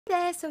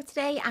There, so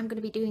today I'm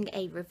going to be doing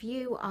a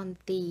review on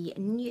the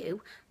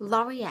new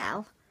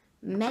L'Oreal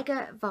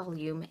Mega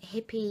Volume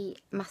Hippie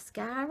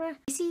Mascara.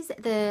 This is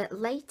the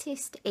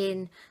latest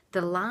in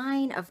the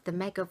line of the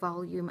Mega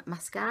Volume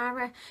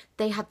Mascara.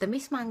 They had the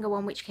Miss Manga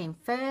one which came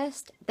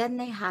first, then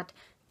they had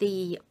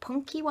the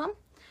Punky one,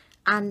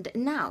 and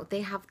now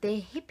they have the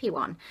Hippie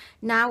one.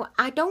 Now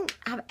I don't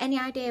have any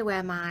idea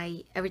where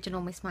my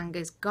original Miss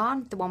Manga's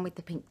gone, the one with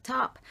the pink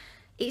top.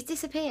 It's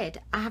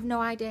disappeared. I have no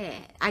idea.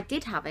 I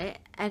did have it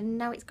and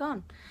now it's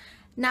gone.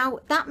 Now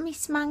that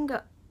Miss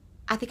Manga,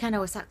 I think I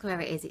know exactly where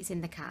it is. It's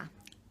in the car.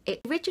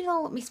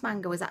 Original Miss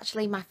Manga was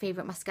actually my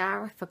favourite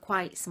mascara for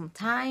quite some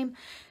time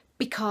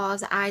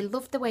because I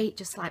loved the way it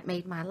just like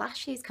made my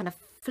lashes kind of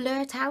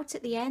flirt out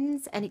at the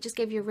ends, and it just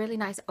gave you a really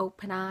nice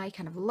open eye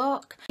kind of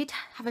look. I did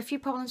have a few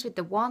problems with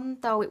the wand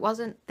though. It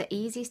wasn't the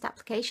easiest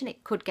application.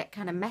 It could get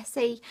kind of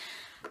messy.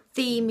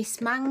 The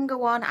Miss Manga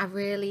one I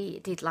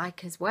really did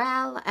like as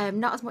well,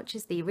 not as much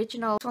as the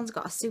original. This one's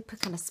got a super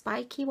kind of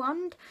spiky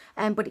wand,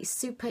 but it's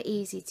super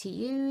easy to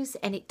use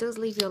and it does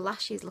leave your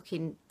lashes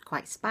looking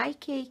quite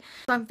spiky.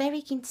 So I'm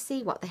very keen to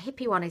see what the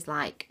Hippie one is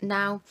like.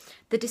 Now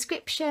the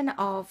description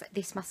of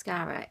this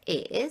mascara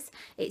is,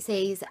 it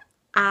says,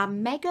 a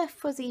mega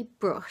fuzzy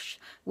brush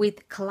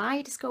with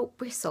kaleidoscope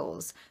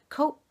bristles.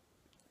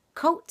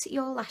 Coat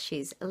your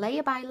lashes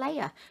layer by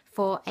layer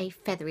for a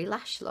feathery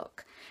lash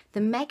look.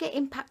 The Mega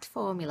Impact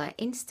formula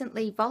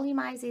instantly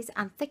volumizes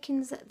and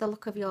thickens the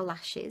look of your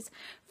lashes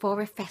for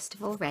a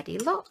festival ready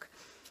look.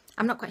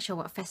 I'm not quite sure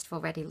what a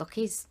festival ready look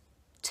is,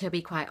 to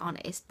be quite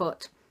honest,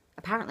 but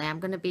apparently I'm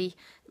going to be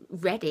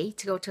ready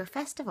to go to a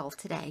festival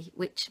today,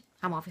 which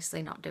I'm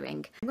obviously not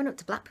doing. I'm going up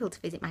to Blackpool to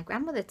visit my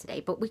grandmother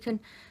today, but we can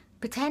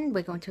pretend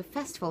we're going to a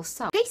festival.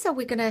 So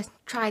we're going to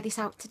try this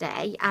out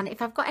today, and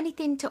if I've got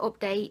anything to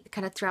update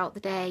kind of throughout the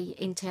day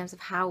in terms of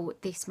how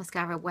this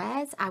mascara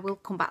wears, I will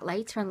come back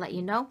later and let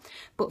you know.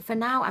 But for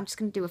now I'm just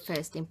going to do a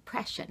first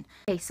impression.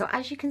 Okay, so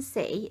as you can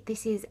see,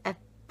 this is a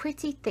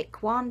pretty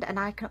thick wand and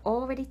I can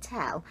already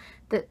tell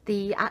that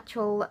the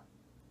actual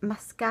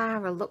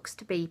mascara looks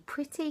to be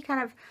pretty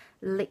kind of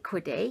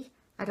liquidy.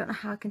 I don't know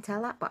how I can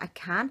tell that, but I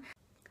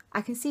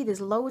can see there's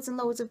loads and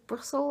loads of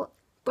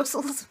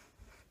bristles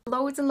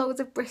loads and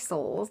loads of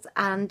bristles,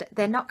 and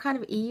they're not kind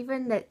of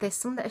even. There's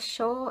some that are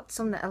short,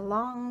 some that are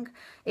long.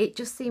 It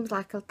just seems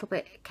like a little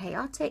bit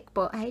chaotic,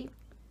 but hey,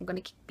 I'm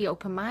going to be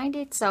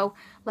open-minded, so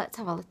let's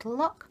have a little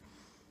look.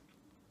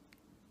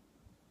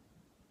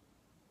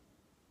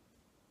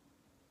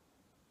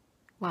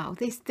 Wow,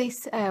 this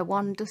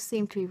one does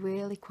seem to be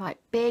really quite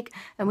big,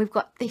 and we've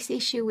got this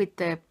issue with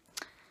the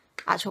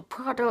actual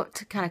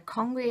product kind of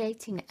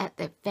congregating at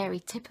the very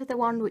tip of the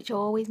wand, which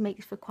always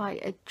makes for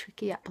quite a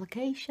tricky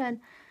application.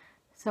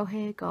 So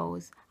here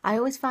goes. I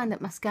always find that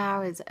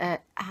mascaras are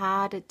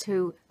harder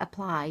to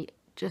apply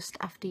just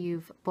after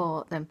you've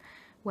bought them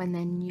when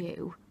they're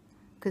new,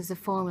 because the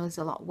formula's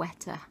a lot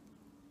wetter.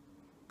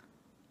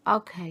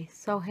 Okay,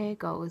 so here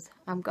goes.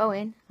 I'm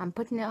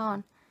putting it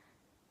on.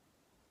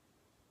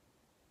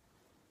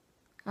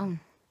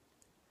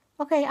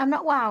 Okay, I'm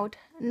not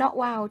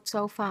wowed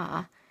so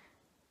far.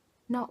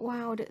 Not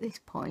wowed at this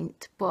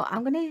point, but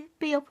I'm going to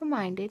be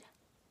open-minded.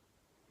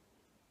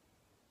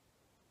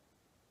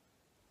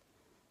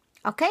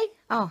 Okay,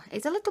 oh,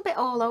 it's a little bit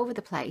all over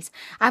the place.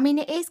 I mean,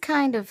 it is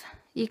kind of,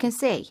 you can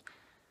see,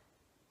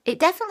 it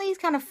definitely is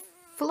kind of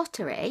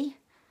fluttery.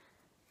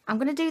 I'm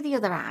going to do the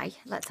other eye.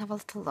 Let's have a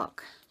little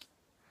look.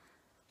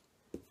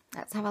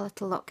 Let's have a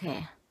little look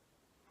here.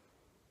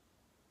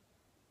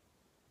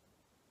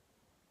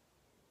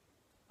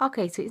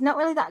 Okay, so it's not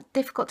really that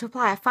difficult to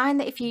apply. I find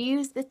that if you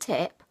use the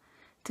tip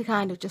to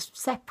kind of just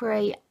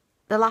separate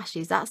the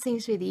lashes, that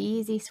seems to be the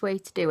easiest way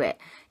to do it.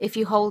 If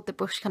you hold the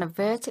brush kind of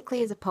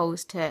vertically as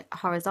opposed to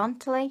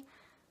horizontally,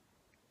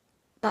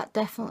 that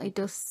definitely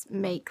does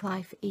make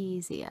life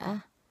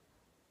easier.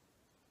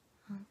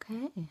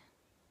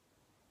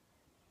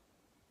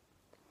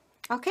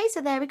 Okay,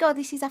 so there we go.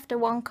 This is after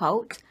one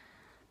coat.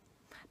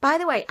 By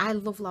the way, I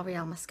love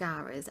L'Oreal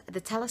mascaras.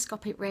 The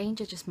telescopic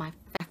range are just my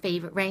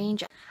favourite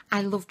range.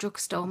 I love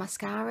drugstore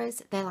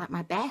mascaras. They're like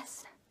my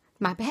best.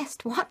 My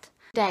best? What?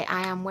 Today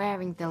I am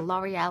wearing the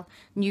L'Oreal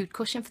Nude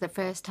Cushion for the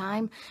first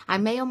time. I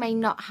may or may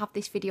not have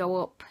this video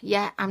up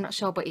yet. I'm not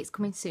sure, but it's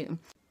coming soon.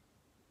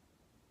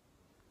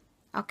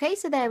 Okay,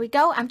 so there we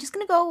go. I'm just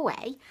going to go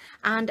away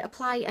and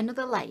apply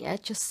another layer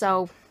just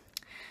so,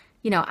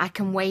 you know, I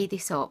can weigh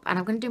this up. And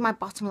I'm going to do my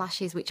bottom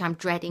lashes, which I'm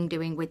dreading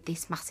doing with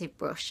this massive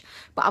brush.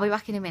 But I'll be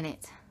back in a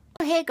minute.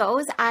 So here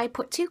goes. I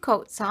put 2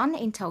 coats on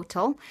in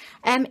total.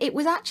 It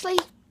was actually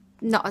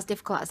not as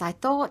difficult as I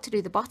thought to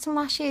do the bottom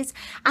lashes,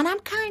 and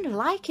I'm kind of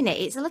liking it.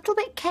 It's a little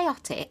bit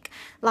chaotic.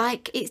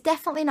 Like, it's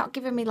definitely not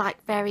giving me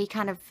like very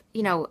kind of,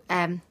 you know,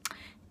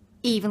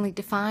 evenly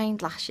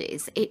defined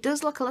lashes. It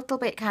does look a little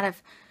bit kind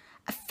of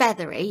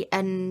feathery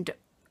and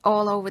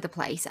all over the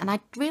place, and I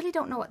really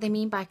don't know what they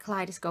mean by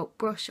kaleidoscope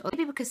brush, or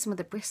maybe because some of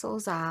the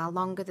bristles are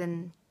longer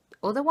than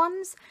other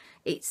ones.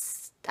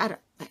 It's, I don't,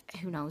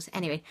 who knows.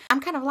 Anyway,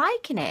 I'm kind of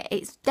liking it.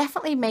 It's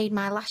definitely made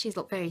my lashes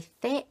look very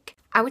thick.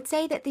 I would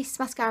say that this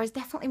mascara has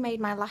definitely made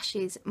my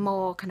lashes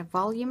more kind of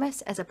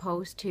voluminous as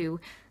opposed to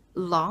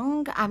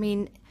long. I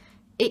mean,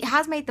 it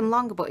has made them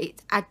longer, but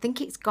I think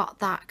it's got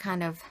that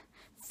kind of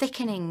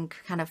thickening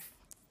kind of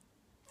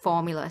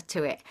formula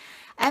to it.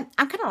 I'm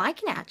kind of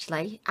liking it,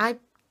 actually. I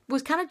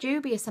was kind of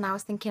dubious and I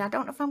was thinking, I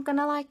don't know if I'm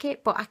gonna like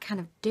it, but I kind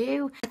of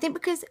do. I think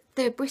because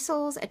the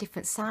bristles are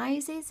different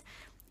sizes,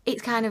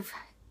 it's kind of,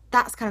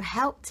 that's kind of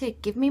helped to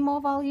give me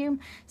more volume.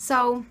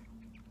 So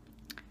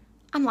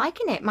I'm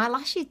liking it. My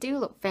lashes do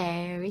look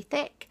very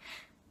thick.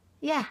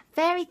 Yeah,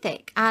 very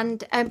thick.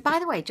 And by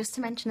the way, just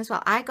to mention as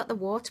well, I got the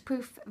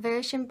waterproof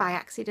version by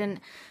accident.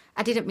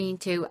 I didn't mean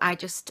to. I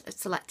just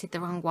selected the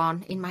wrong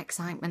one in my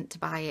excitement to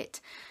buy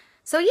it.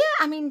 So yeah,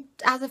 I mean,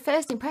 as a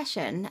first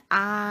impression,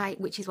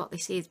 which is what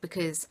this is,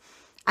 because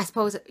I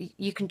suppose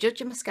you can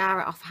judge a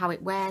mascara off how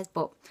it wears,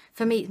 but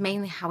for me, it's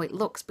mainly how it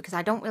looks, because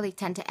I don't really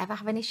tend to ever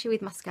have an issue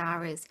with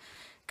mascaras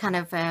kind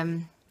of,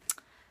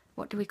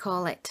 what do we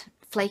call it,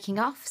 flaking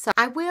off. So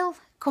I will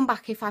come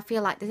back if I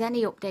feel like there's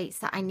any updates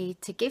that I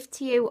need to give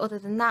to you. Other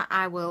than that,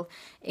 I will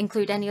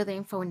include any other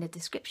info in the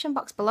description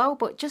box below.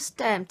 But just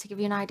to give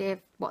you an idea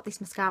of what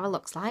this mascara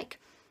looks like,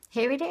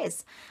 here it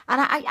is.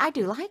 And I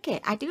do like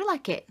it. I do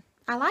like it.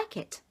 I like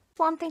it.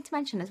 One thing to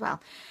mention as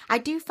well, I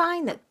do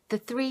find that the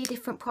 3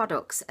 different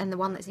products and the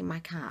one that's in my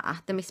car,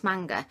 the Miss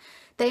Manga,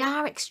 they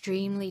are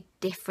extremely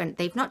different.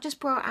 They've not just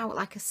brought out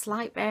like a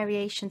slight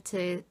variation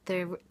to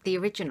the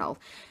original.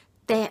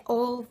 They're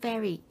all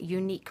very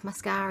unique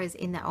mascaras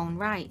in their own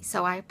right.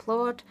 So I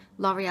applaud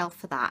L'Oreal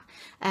for that.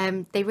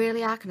 They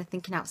really are kind of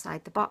thinking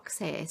outside the box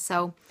here.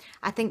 So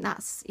I think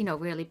that's, you know,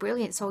 really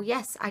brilliant. So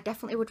yes, I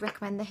definitely would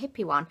recommend the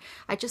Hippie one.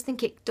 I just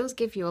think it does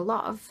give you a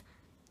lot of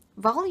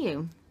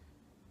volume.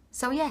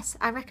 So yes,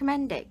 I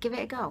recommend it. Give it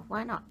a go.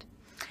 Why not?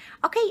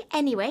 Okay,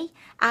 anyway,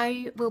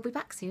 I will be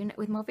back soon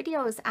with more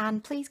videos,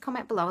 and please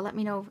comment below. Let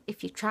me know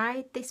if you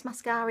tried this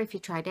mascara, if you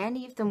tried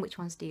any of them, which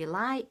ones do you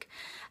like.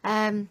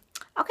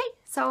 Okay,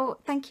 so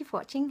thank you for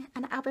watching,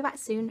 and I'll be back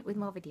soon with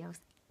more videos.